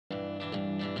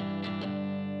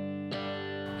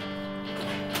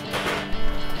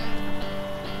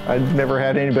I'd never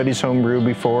had anybody's homebrew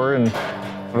before, and I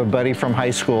have a buddy from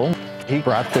high school. He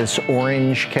brought this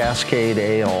orange Cascade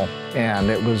ale, and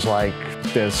it was like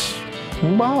this,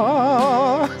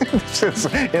 this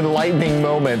enlightening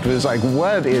moment. It was like,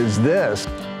 what is this?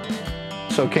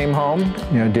 So came home,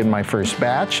 did my first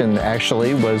batch, and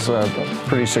actually was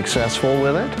pretty successful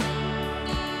with it.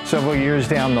 Several years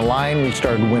down the line, we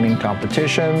started winning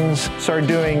competitions, started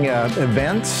doing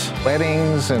events,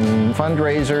 weddings and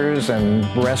fundraisers, and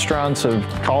restaurants have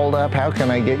called up, how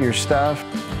can I get your stuff?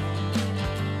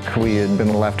 We had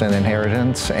been left an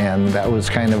inheritance, and that was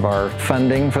kind of our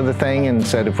funding for the thing, and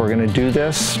said if we're going to do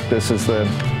this, this is the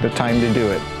time to do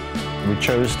it. We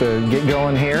chose to get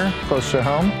going here, close to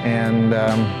home, and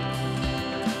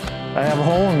I have a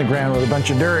hole in the ground with a bunch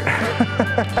of dirt.